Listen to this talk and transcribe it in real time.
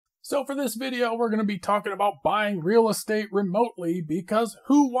So for this video, we're going to be talking about buying real estate remotely because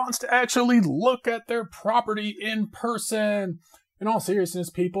who wants to actually look at their property in person? In all seriousness,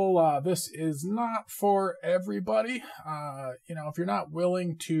 people, this is not for everybody. If you're not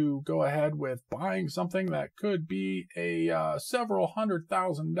willing to go ahead with buying something that could be a several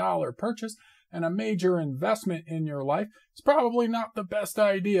 $100,000 purchase and a major investment in your life, it's probably not the best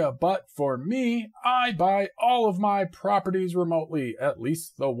idea. But for me, I buy all of my properties remotely, at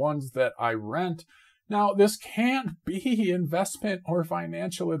least the ones that I rent. Now, this can't be investment or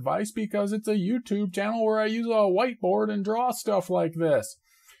financial advice because it's a YouTube channel where I use a whiteboard and draw stuff like this.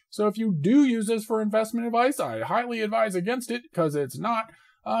 So if you do use this for investment advice, I highly advise against it because it's not.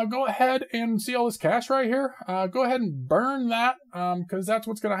 Go ahead and see all this cash right here. Go ahead and burn that because that's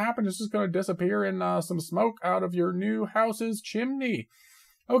what's going to happen. It's just going to disappear in some smoke out of your new house's chimney.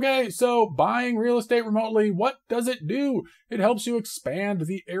 Okay, so buying real estate remotely, what does it do? It helps you expand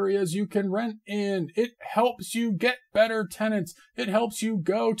the areas you can rent in. It helps you get better tenants. It helps you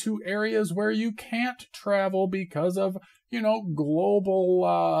go to areas where you can't travel because of,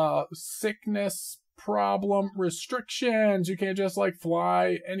 global sickness problem restrictions. You can't just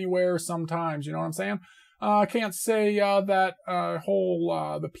fly anywhere sometimes, you know what I'm saying? I can't say that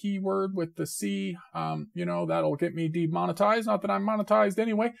the P word with the C, that'll get me demonetized. Not that I'm monetized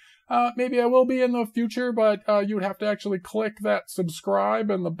anyway. Maybe I will be in the future, but you would have to actually click that subscribe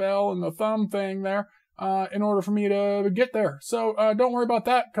and the bell and the thumb thing there in order for me to get there. So don't worry about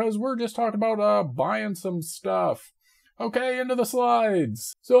that because we're just talking about buying some stuff. Okay, into the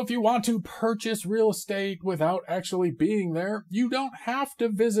slides. So if you want to purchase real estate without actually being there, you don't have to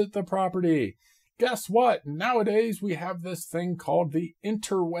visit the property. Guess what? Nowadays, we have this thing called the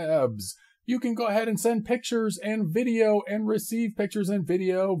interwebs. You can go ahead and send pictures and video and receive pictures and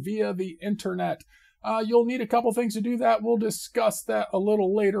video via the internet. You'll need a couple things to do that. We'll discuss that a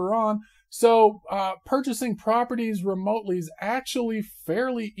little later on. So purchasing properties remotely is actually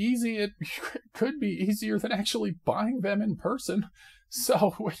fairly easy. It could be easier than actually buying them in person.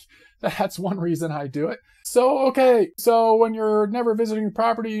 So that's one reason I do it. So when you're never visiting a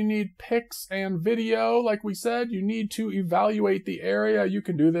property, you need pics and video. Like we said, you need to evaluate the area. You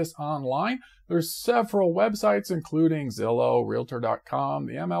can do this online. There's several websites, including Zillow, Realtor.com,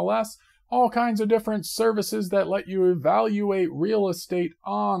 the MLS, all kinds of different services that let you evaluate real estate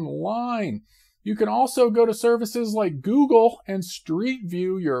online. You can also go to services like Google and Street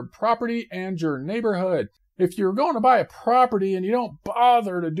View your property and your neighborhood. If you're going to buy a property and you don't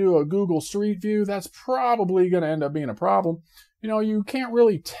bother to do a Google Street View, that's probably going to end up being a problem. You can't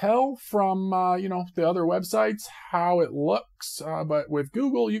really tell from, the other websites how it looks, but with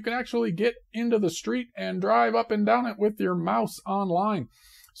Google, you can actually get into the street and drive up and down it with your mouse online.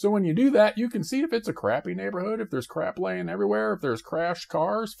 So when you do that, you can see if it's a crappy neighborhood, if there's crap laying everywhere, if there's crashed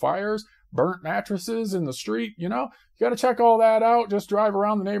cars, fires, burnt mattresses in the street, you got to check all that out. Just drive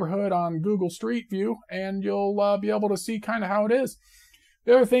around the neighborhood on Google Street View and you'll be able to see kind of how it is.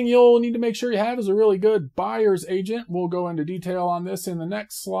 The other thing you'll need to make sure you have is a really good buyer's agent. We'll go into detail on this in the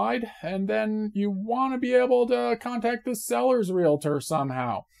next slide. And then you want to be able to contact the seller's realtor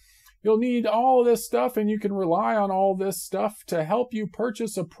somehow. You'll need all this stuff and you can rely on all this stuff to help you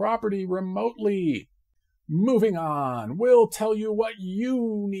purchase a property remotely. Moving on, we'll tell you what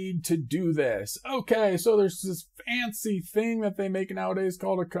you need to do this. Okay, so there's this fancy thing that they make nowadays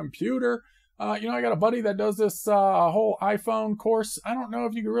called a computer. I got a buddy that does this whole iPhone course. I don't know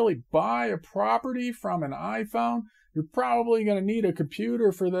if you can really buy a property from an iPhone. You're probably going to need a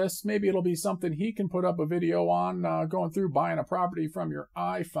computer for this. Maybe it'll be something he can put up a video on going through buying a property from your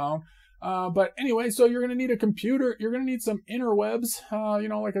iPhone. But anyway, so you're going to need a computer. You're going to need some interwebs,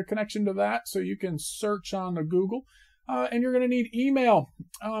 like a connection to that so you can search on the Google. And you're going to need email.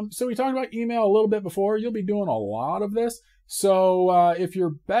 So we talked about email a little bit before. You'll be doing a lot of this. So if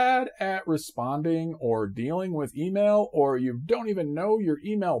you're bad at responding or dealing with email, or you don't even know your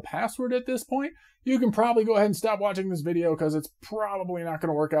email password at this point, you can probably go ahead and stop watching this video because it's probably not going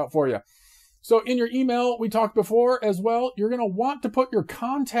to work out for you. So in your email, we talked before as well, you're going to want to put your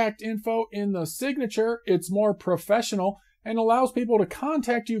contact info in the signature. It's more professional and allows people to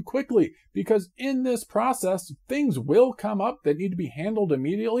contact you quickly because in this process, things will come up that need to be handled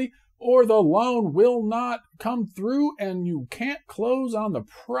immediately, or the loan will not come through and you can't close on the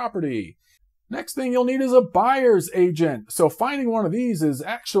property. Next thing you'll need is a buyer's agent. So finding one of these is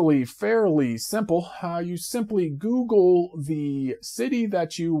actually fairly simple. You simply Google the city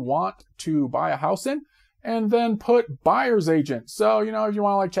that you want to buy a house in and then put buyer's agent. So, if you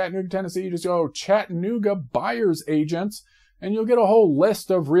want Chattanooga, Tennessee, you just go Chattanooga buyer's agents and you'll get a whole list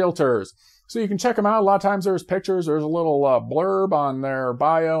of realtors. So you can check them out. A lot of times there's pictures, there's a little blurb on their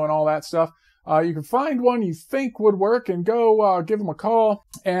bio and all that stuff. You can find one you think would work and go give them a call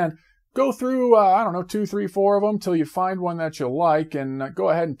and go through, I don't know, 2, 3, 4 of them till you find one that you like, and go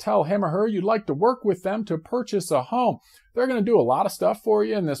ahead and tell him or her you'd like to work with them to purchase a home. They're going to do a lot of stuff for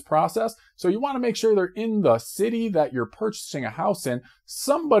you in this process, so you want to make sure they're in the city that you're purchasing a house in.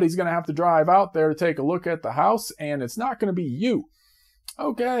 Somebody's going to have to drive out there to take a look at the house, and it's not going to be you.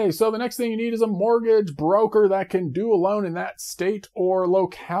 Okay, so the next thing you need is a mortgage broker that can do a loan in that state or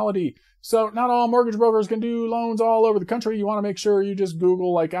locality. So not all mortgage brokers can do loans all over the country. You want to make sure you just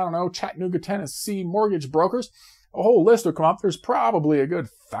Google, like, I don't know, Chattanooga, Tennessee mortgage brokers. A whole list will come up. There's probably a good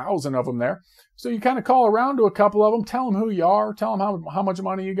 1,000 of them there. So you kind of call around to a couple of them, tell them who you are, tell them how much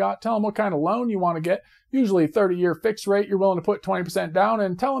money you got, tell them what kind of loan you want to get, usually 30-year fixed rate, you're willing to put 20% down,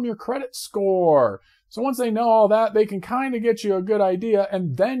 and tell them your credit score. So once they know all that, they can kind of get you a good idea,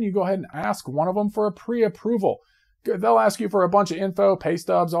 and then you go ahead and ask one of them for a pre-approval. They'll ask you for a bunch of info, pay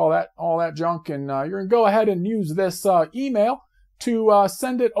stubs, all that junk, and you're going to go ahead and use this email to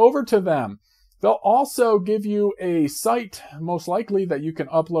send it over to them. They'll also give you a site, most likely, that you can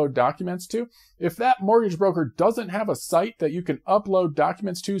upload documents to. If that mortgage broker doesn't have a site that you can upload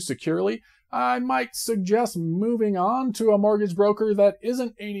documents to securely, I might suggest moving on to a mortgage broker that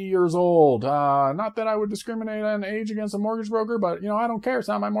isn't 80 years old. Not that I would discriminate on age against a mortgage broker, but, I don't care. It's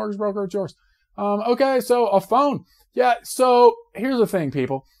not my mortgage broker, it's yours. Okay, so a phone. Yeah, so here's the thing,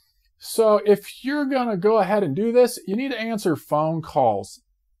 people. So if you're going to go ahead and do this, you need to answer phone calls.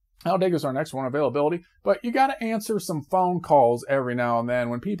 I'll take us to our next one, availability. But you got to answer some phone calls every now and then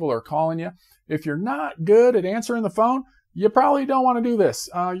when people are calling you. If you're not good at answering the phone, you probably don't want to do this.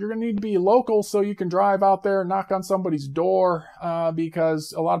 You're going to need to be local so you can drive out there and knock on somebody's door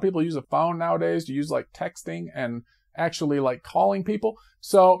because a lot of people use a phone nowadays to use like texting and actually like calling people.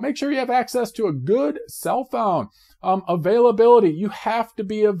 So make sure you have access to a good cell phone. Availability, you have to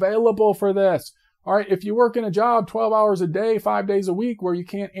be available for this. All right, if you work in a job 12 hours a day, 5 days a week where you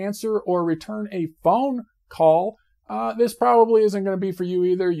can't answer or return a phone call, this probably isn't going to be for you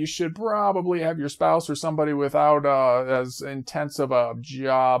either. You should probably have your spouse or somebody without as intensive a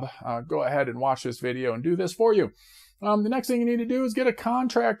job go ahead and watch this video and do this for you. The next thing you need to do is get a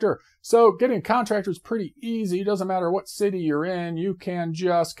contractor. So getting a contractor is pretty easy. It doesn't matter what city you're in. You can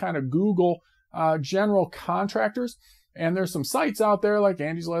just kind of Google general contractors. And there's some sites out there like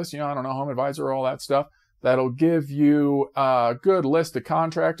Angie's List, I don't know, Home Advisor, all that stuff, that'll give you a good list of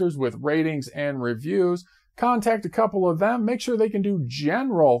contractors with ratings and reviews. Contact a couple of them. Make sure they can do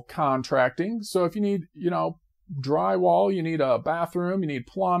general contracting. So if you need, drywall, you need a bathroom, you need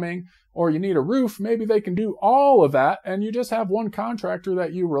plumbing, or you need a roof, maybe they can do all of that. And you just have one contractor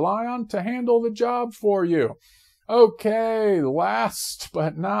that you rely on to handle the job for you. Okay, last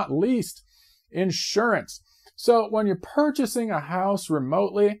but not least, insurance. So when you're purchasing a house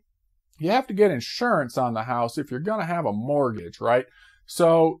remotely, you have to get insurance on the house if you're going to have a mortgage, right?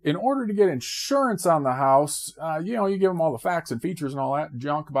 So in order to get insurance on the house, you give them all the facts and features and all that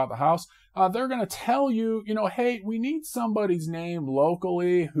junk about the house. They're going to tell you, hey, we need somebody's name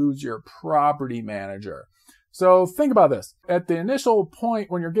locally who's your property manager. So think about this. At the initial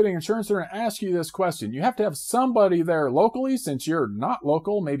point when you're getting insurance, they're going to ask you this question. You have to have somebody there locally since you're not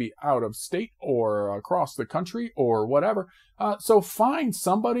local, maybe out of state or across the country or whatever. So find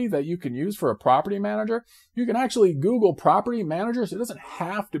somebody that you can use for a property manager. You can actually Google property managers. It doesn't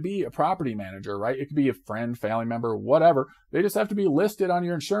have to be a property manager, right? It could be a friend, family member, whatever. They just have to be listed on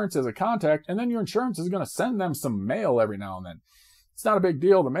your insurance as a contact, and then your insurance is going to send them some mail every now and then. It's not a big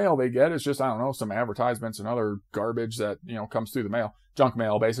deal. The mail they get is just, I don't know, some advertisements and other garbage that, comes through the mail, junk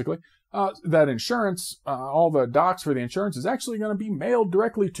mail, basically. That insurance, all the docs for the insurance is actually going to be mailed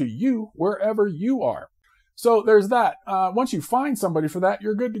directly to you wherever you are. So there's that. Once you find somebody for that,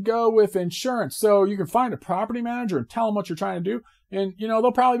 you're good to go with insurance. So you can find a property manager and tell them what you're trying to do. And,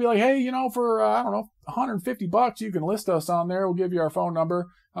 they'll probably be like, hey, for, I don't know, $150, you can list us on there. We'll give you our phone number.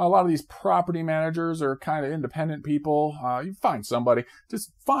 A lot of these property managers are kind of independent people. You find somebody.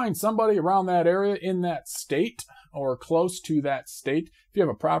 Just find somebody around that area in that state or close to that state. If you have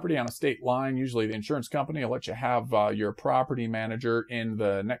a property on a state line, usually the insurance company will let you have your property manager in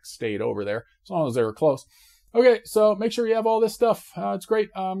the next state over there, as long as they're close. Okay, so make sure you have all this stuff. It's great.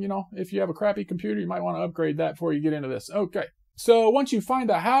 If you have a crappy computer, you might want to upgrade that before you get into this. Okay. So once you find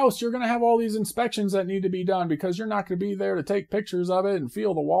a house, you're going to have all these inspections that need to be done because you're not going to be there to take pictures of it and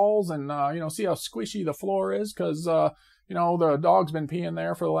feel the walls and, see how squishy the floor is because, the dog's been peeing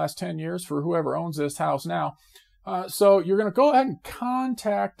there for the last 10 years for whoever owns this house now. So you're going to go ahead and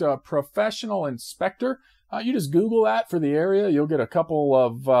contact a professional inspector. You just Google that for the area. You'll get a couple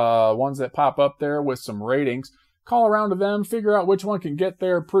of ones that pop up there with some ratings. Call around to them, figure out which one can get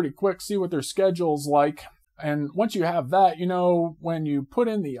there pretty quick, see what their schedule's like. And once you have that, you know, when you put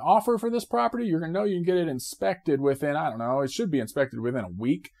in the offer for this property, you're going to know you can get it inspected within, I don't know, it should be inspected within a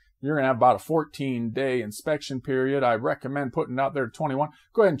week. You're going to have about a 14-day inspection period. I recommend putting it out there to 21.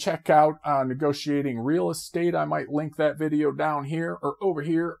 Go ahead and check out Negotiating Real Estate. I might link that video down here or over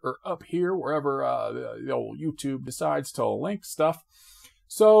here or up here, wherever the old YouTube decides to link stuff.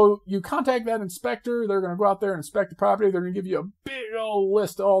 So you contact that inspector. They're going to go out there and inspect the property. They're going to give you a big old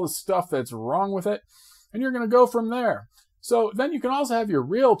list of all the stuff that's wrong with it. And you're going to go from there. So then you can also have your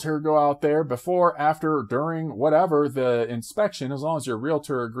realtor go out there before, after, during, whatever the inspection, as long as your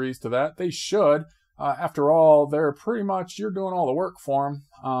realtor agrees to that. They should. After all, they're pretty much, you're doing all the work for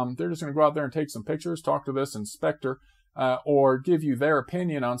them. They're just going to go out there and take some pictures, talk to this inspector, or give you their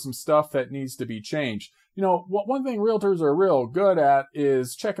opinion on some stuff that needs to be changed. You know, one thing realtors are real good at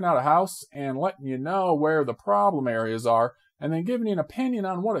is checking out a house and letting you know where the problem areas are, and then giving you an opinion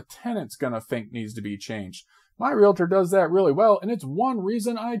on what a tenant's going to think needs to be changed. My realtor does that really well, and it's one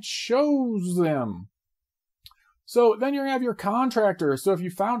reason I chose them. So then you're going to have your contractor. So if you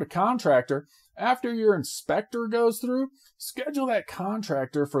found a contractor, after your inspector goes through, schedule that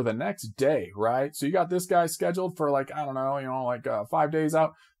contractor for the next day, right? So you got this guy scheduled for like, I don't know, you know, like 5 days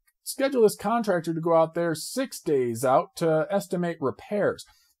out. Schedule this contractor to go out there 6 days out to estimate repairs.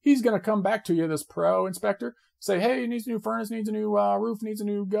 He's going to come back to you, this pro inspector, say, hey, it needs a new furnace, needs a new roof, needs a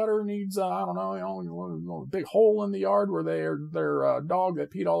new gutter, needs, I don't know, you know, a big hole in the yard where their dog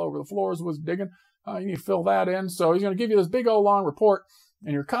that peed all over the floors was digging. You need to fill that in. So he's going to give you this big old long report,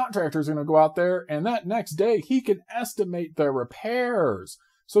 and your contractor is going to go out there, and that next day he can estimate the repairs.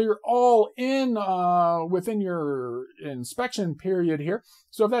 So you're all in within your inspection period here.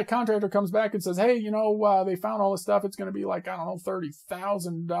 So if that contractor comes back and says, hey, you know, they found all this stuff, it's going to be like, I don't know,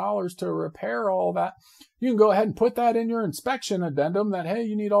 $30,000 to repair all that. You can go ahead and put that in your inspection addendum that, hey,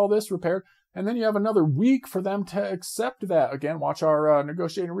 you need all this repaired. And then you have another week for them to accept that. Again, watch our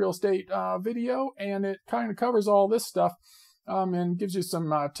Negotiating Real Estate video, and it kind of covers all this stuff and gives you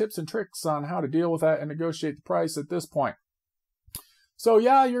some tips and tricks on how to deal with that and negotiate the price at this point. So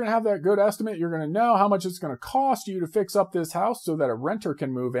yeah, you're going to have that good estimate. You're going to know how much it's going to cost you to fix up this house so that a renter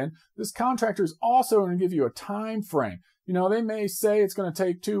can move in. This contractor is also going to give you a time frame. You know, they may say it's going to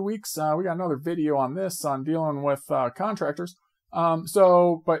take 2 weeks. We got another video on this, on dealing with contractors.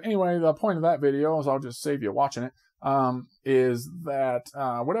 But anyway, the point of that video is, I'll just save you watching it, is that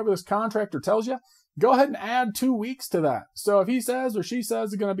whatever this contractor tells you, go ahead and add 2 weeks to that. So if he says or she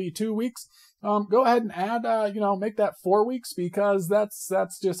says it's going to be 2 weeks, go ahead and add, make that 4 weeks, because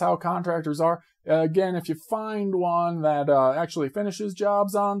that's just how contractors are. Again, if you find one that actually finishes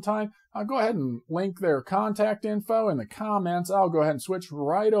jobs on time, go ahead and link their contact info in the comments. I'll go ahead and switch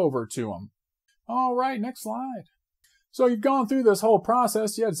right over to them. All right, next slide. So you've gone through this whole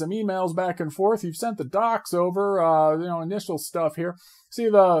process. You had some emails back and forth. You've sent the docs over, initial stuff here. See,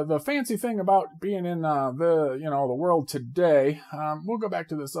 the fancy thing about being in the world today, we'll go back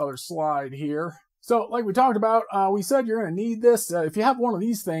to this other slide here. So like we talked about, we said you're going to need this. If you have one of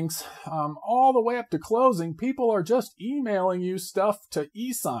these things, all the way up to closing, people are just emailing you stuff to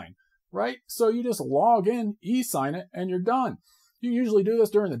e-sign, right? So you just log in, e-sign it, and you're done. You can usually do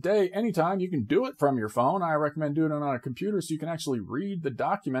this during the day, anytime. You can do it from your phone. I recommend doing it on a computer so you can actually read the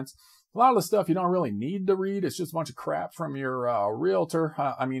documents. A lot of the stuff you don't really need to read. It's just a bunch of crap from your realtor.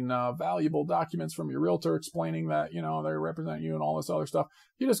 Valuable documents from your realtor explaining that, they represent you and all this other stuff.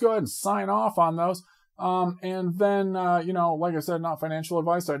 You just go ahead and sign off on those. And then, like I said, not financial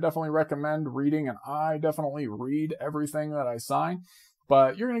advice. I definitely recommend reading, and I definitely read everything that I sign.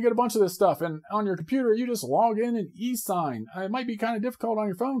 But you're going to get a bunch of this stuff, and on your computer, you just log in and e-sign. It might be kind of difficult on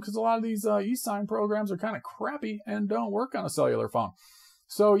your phone because a lot of these e-sign programs are kind of crappy and don't work on a cellular phone.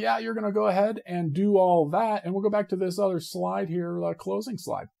 So yeah, you're going to go ahead and do all that, and we'll go back to this other slide here, closing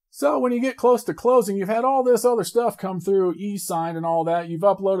slide. So when you get close to closing, you've had all this other stuff come through, e-sign and all that. You've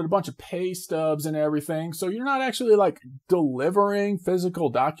uploaded a bunch of pay stubs and everything. So you're not actually delivering physical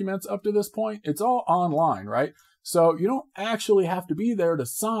documents up to this point. It's all online, right? So you don't actually have to be there to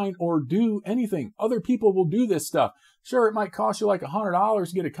sign or do anything. Other people will do this stuff. Sure, it might cost you like $100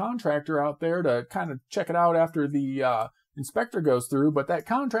 to get a contractor out there to kind of check it out after the inspector goes through, but that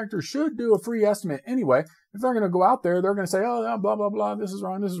contractor should do a free estimate anyway. If they're going to go out there, they're going to say, oh, blah, blah, blah, this is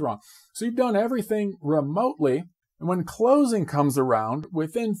wrong, this is wrong. So you've done everything remotely. And when closing comes around,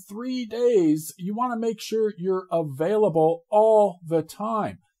 within 3 days, you want to make sure you're available all the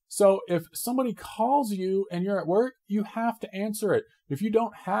time. So if somebody calls you and you're at work, you have to answer it. If you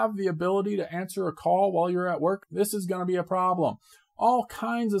don't have the ability to answer a call while you're at work, this is going to be a problem. All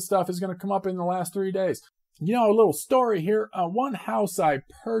kinds of stuff is going to come up in the last 3 days. You know, a little story here. One house I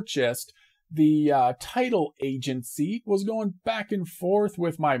purchased, the title agency was going back and forth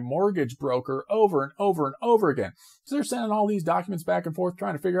with my mortgage broker over and over and over again. So they're sending all these documents back and forth,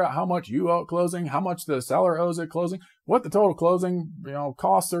 trying to figure out how much you owe at closing, how much the seller owes at closing, what the total closing,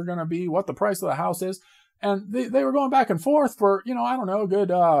 costs are going to be, what the price of the house is. And they were going back and forth for, I don't know, a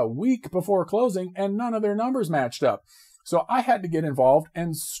good week before closing, and none of their numbers matched up. So I had to get involved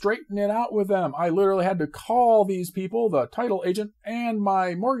and straighten it out with them. I literally had to call these people, the title agent and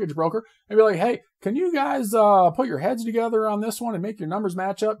my mortgage broker, and be like, hey, can you guys put your heads together on this one and make your numbers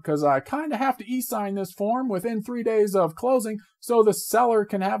match up? Because I kind of have to e-sign this form within 3 days of closing so the seller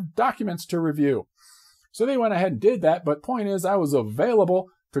can have documents to review. So they went ahead and did that, but point is I was available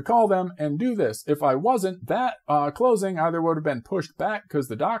to call them and do this. If I wasn't, that closing either would have been pushed back because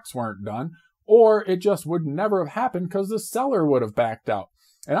the docs weren't done, or it just would never have happened because the seller would have backed out.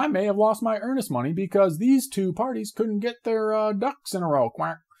 And I may have lost my earnest money because these two parties couldn't get their ducks in a row.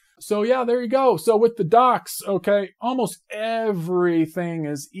 Quack. So yeah, there you go. So with the docs, okay, almost everything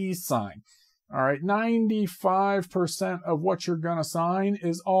is e-sign. All right, 95% of what you're going to sign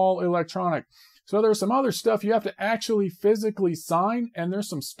is all electronic. So there's some other stuff you have to actually physically sign, and there's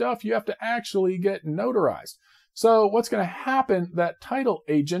some stuff you have to actually get notarized. So what's going to happen, that title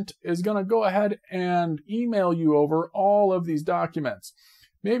agent is going to go ahead and email you over all of these documents.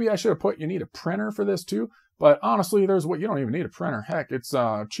 Maybe I should have put you need a printer for this too, but honestly, you don't even need a printer. Heck, it's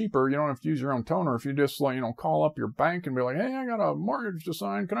cheaper. You don't have to use your own toner. If you just call up your bank and be like, hey, I got a mortgage to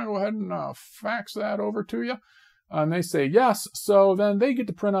sign. Can I go ahead and fax that over to you? And they say yes. So then they get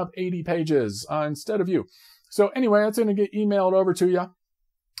to print up 80 pages instead of you. So anyway, that's going to get emailed over to you.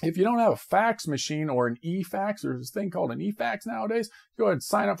 If you don't have a fax machine or an e-fax, there's this thing called an e-fax nowadays, go ahead and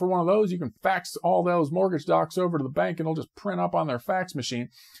sign up for one of those. You can fax all those mortgage docs over to the bank and it'll just print up on their fax machine.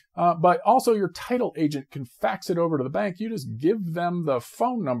 But also your title agent can fax it over to the bank. You just give them the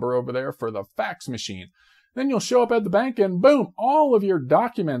phone number over there for the fax machine. Then you'll show up at the bank and boom, all of your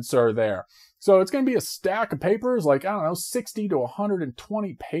documents are there. So it's going to be a stack of papers, like, 60 to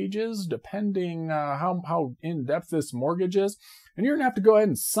 120 pages, depending how in-depth this mortgage is. And you're going to have to go ahead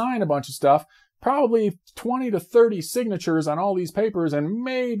and sign a bunch of stuff, probably 20 to 30 signatures on all these papers, and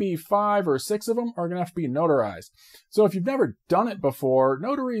maybe 5 or 6 of them are going to have to be notarized. So if you've never done it before,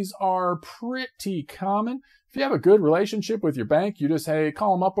 notaries are pretty common. If you have a good relationship with your bank, you just,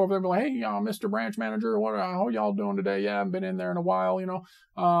 call them up over there and be like, hey, Mr. Branch Manager, how y'all doing today? Yeah, I haven't been in there in a while, Can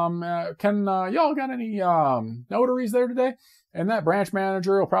y'all got any notaries there today? And that branch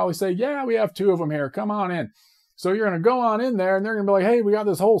manager will probably say, yeah, we have 2 of them here. Come on in. So you're going to go on in there and they're going to be like, hey, we got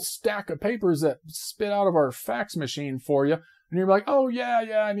this whole stack of papers that spit out of our fax machine for you. And you're like, oh,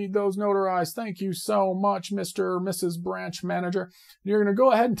 yeah, I need those notarized. Thank you so much, Mr. or Mrs. Branch Manager. And you're going to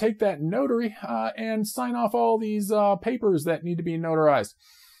go ahead and take that notary and sign off all these papers that need to be notarized.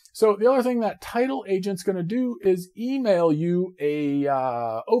 So the other thing that title agent's going to do is email you a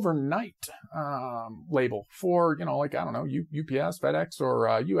overnight label for, UPS, FedEx, or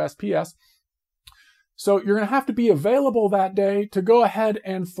USPS. So you're going to have to be available that day to go ahead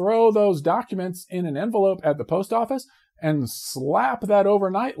and throw those documents in an envelope at the post office and slap that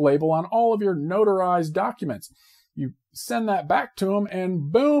overnight label on all of your notarized documents. You send that back to them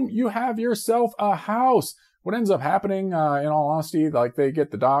and boom, you have yourself a house. What ends up happening, in all honesty, like they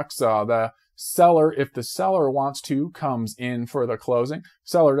get the docs, the seller, if the seller wants to, comes in for the closing.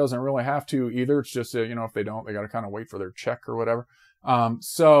 Seller doesn't really have to either. It's just, if they don't, they got to kind of wait for their check or whatever. The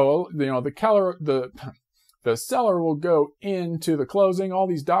seller will go into the closing. All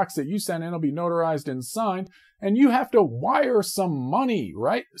these docs that you send in will be notarized and signed, and you have to wire some money,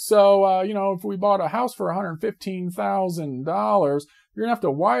 right? So, if we bought a house for $115,000, you're gonna have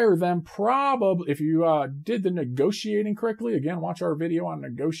to wire them probably, if you did the negotiating correctly. Again, watch our video on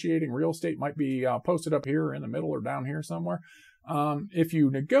negotiating real estate. Might be posted up here in the middle or down here somewhere. If you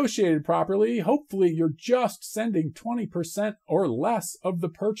negotiated properly, hopefully you're just sending 20% or less of the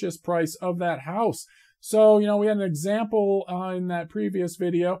purchase price of that house. So, we had an example in that previous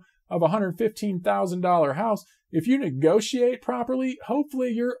video of a $115,000 house. If you negotiate properly,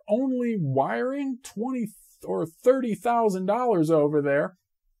 hopefully you're only wiring $20,000 or $30,000 over there.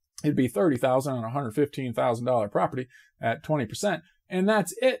 It'd be $30,000 on a $115,000 property at 20%. And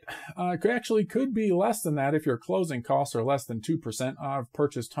that's it. It could be less than that if your closing costs are less than 2%. I've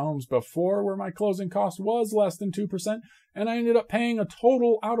purchased homes before where my closing cost was less than 2%, and I ended up paying a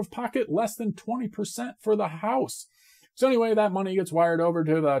total out of pocket less than 20% for the house. So anyway, that money gets wired over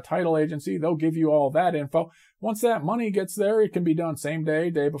to the title agency. They'll give you all that info. Once that money gets there, it can be done same day,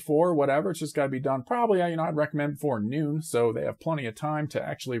 day before, whatever. It's just got to be done probably, I'd recommend before noon, so they have plenty of time to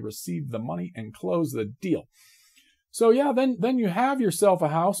actually receive the money and close the deal. So yeah, then you have yourself a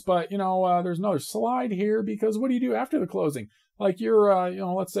house, but there's another slide here, because what do you do after the closing? Like you're,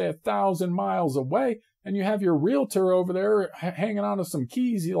 let's say 1,000 miles away, and you have your realtor over there hanging on to some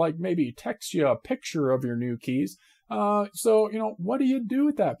keys. He maybe text you a picture of your new keys. So what do you do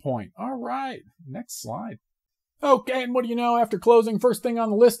at that point? All right, next slide. Okay, and what do you know, after closing, first thing on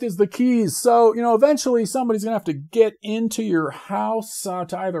the list is the keys. So, eventually somebody's going to have to get into your house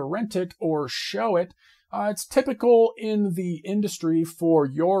to either rent it or show it. It's typical in the industry for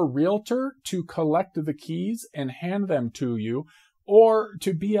your realtor to collect the keys and hand them to you, or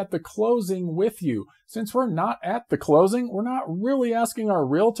to be at the closing with you. Since we're not at the closing, we're not really asking our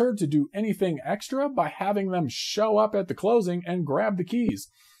realtor to do anything extra by having them show up at the closing and grab the keys.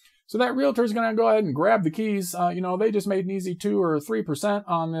 So that realtor is going to go ahead and grab the keys. They just made an easy 2 or 3%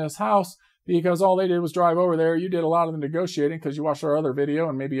 on this house, because all they did was drive over there. You did a lot of the negotiating because you watched our other video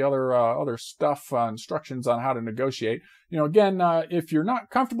and maybe other stuff, instructions on how to negotiate. Again, if you're not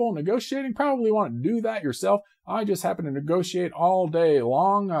comfortable negotiating, probably want to do that yourself. I just happen to negotiate all day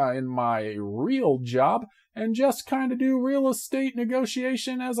long in my real job, and just kind of do real estate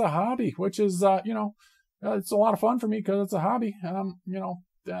negotiation as a hobby, which is, it's a lot of fun for me because it's a hobby. And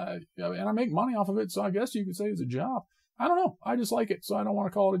I make money off of it, so I guess you could say it's a job. I don't know. I just like it, so I don't want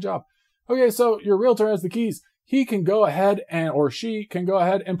to call it a job. Okay, so your realtor has the keys. He can go ahead or she can go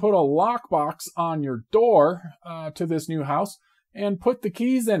ahead and put a lockbox on your door to this new house and put the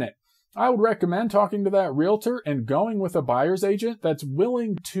keys in it. I would recommend talking to that realtor and going with a buyer's agent that's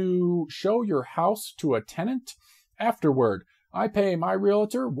willing to show your house to a tenant afterward. I pay my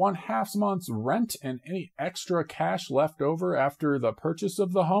realtor 1/2 month's rent and any extra cash left over after the purchase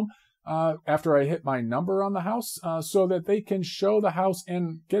of the home, after I hit my number on the house, so that they can show the house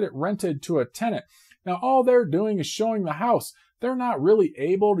and get it rented to a tenant. Now, all they're doing is showing the house. They're not really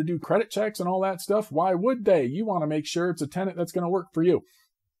able to do credit checks and all that stuff. Why would they? You want to make sure it's a tenant that's going to work for you.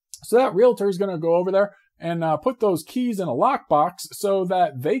 So that realtor is going to go over there and put those keys in a lockbox so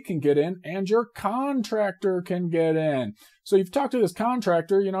that they can get in and your contractor can get in. So you've talked to this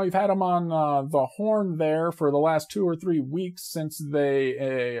contractor, you've had them on the horn there for the last 2 or 3 weeks since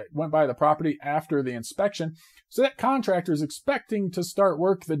they went by the property after the inspection. So that contractor is expecting to start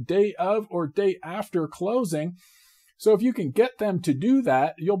work the day of or day after closing. So if you can get them to do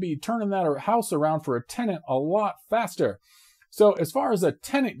that, you'll be turning that house around for a tenant a lot faster. So as far as a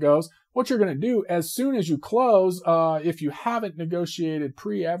tenant goes, what you're going to do as soon as you close, if you haven't negotiated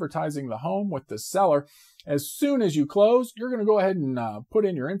pre-advertising the home with the seller, as soon as you close, you're going to go ahead and put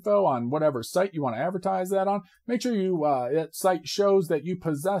in your info on whatever site you want to advertise that on. Make sure that site shows that you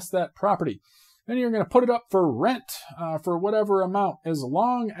possess that property. Then you're going to put it up for rent for whatever amount, as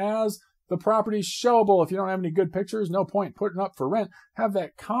long as the property's showable. If you don't have any good pictures, no point putting up for rent. Have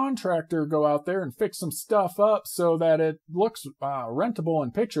that contractor go out there and fix some stuff up so that it looks rentable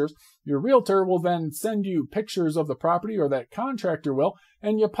in pictures. Your realtor will then send you pictures of the property, or that contractor will,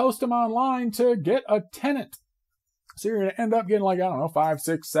 and you post them online to get a tenant. So you're going to end up getting 5,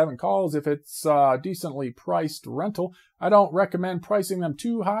 6, 7 calls if it's decently priced rental. I don't recommend pricing them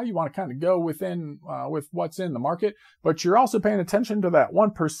too high. You want to kind of go with what's in the market, but you're also paying attention to that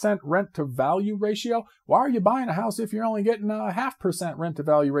 1% rent to value ratio. Why are you buying a house if you're only getting a 0.5% rent to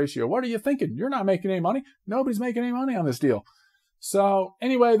value ratio? What are you thinking? You're not making any money. Nobody's making any money on this deal. So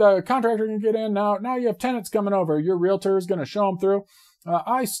anyway, the contractor can get in. Now you have tenants coming over. Your realtor is going to show them through.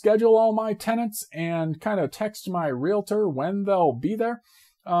 I schedule all my tenants and kind of text my realtor when they'll be there.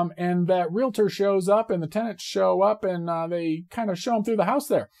 And that realtor shows up and the tenants show up, and they kind of show them through the house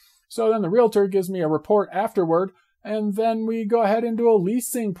there. So then the realtor gives me a report afterward, and then we go ahead and do a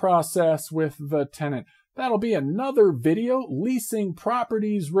leasing process with the tenant. That'll be another video, leasing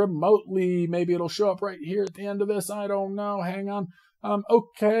properties remotely. Maybe it'll show up right here at the end of this. I don't know. Hang on.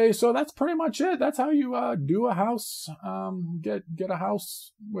 Okay, so that's pretty much it. That's how you do a house, get a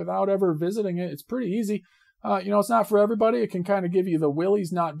house without ever visiting it. It's pretty easy. It's not for everybody. It can kind of give you the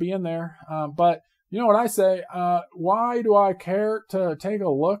willies not being there. But you know what I say? Why do I care to take a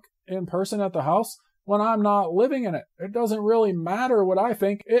look in person at the house when I'm not living in it? It doesn't really matter what I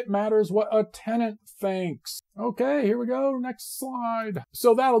think. It matters what a tenant thinks. Okay, here we go. Next slide.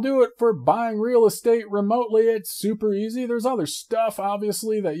 So that'll do it for buying real estate remotely. It's super easy. There's other stuff,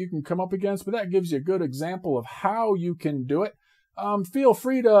 obviously, that you can come up against, but that gives you a good example of how you can do it. Feel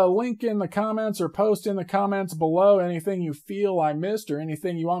free to link in the comments or post in the comments below anything you feel I missed or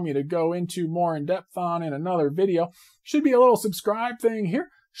anything you want me to go into more in depth on in another video. Should be a little subscribe thing here.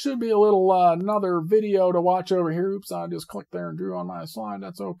 Should be a little another video to watch over here. Oops, I just clicked there and drew on my slide.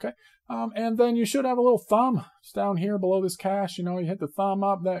 That's okay. And then you should have a little thumb. It's down here below this cash. You know, you hit the thumb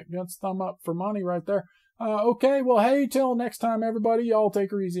up. That gets thumb up for money right there. Okay, well, hey, till next time, everybody. Y'all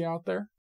take her easy out there.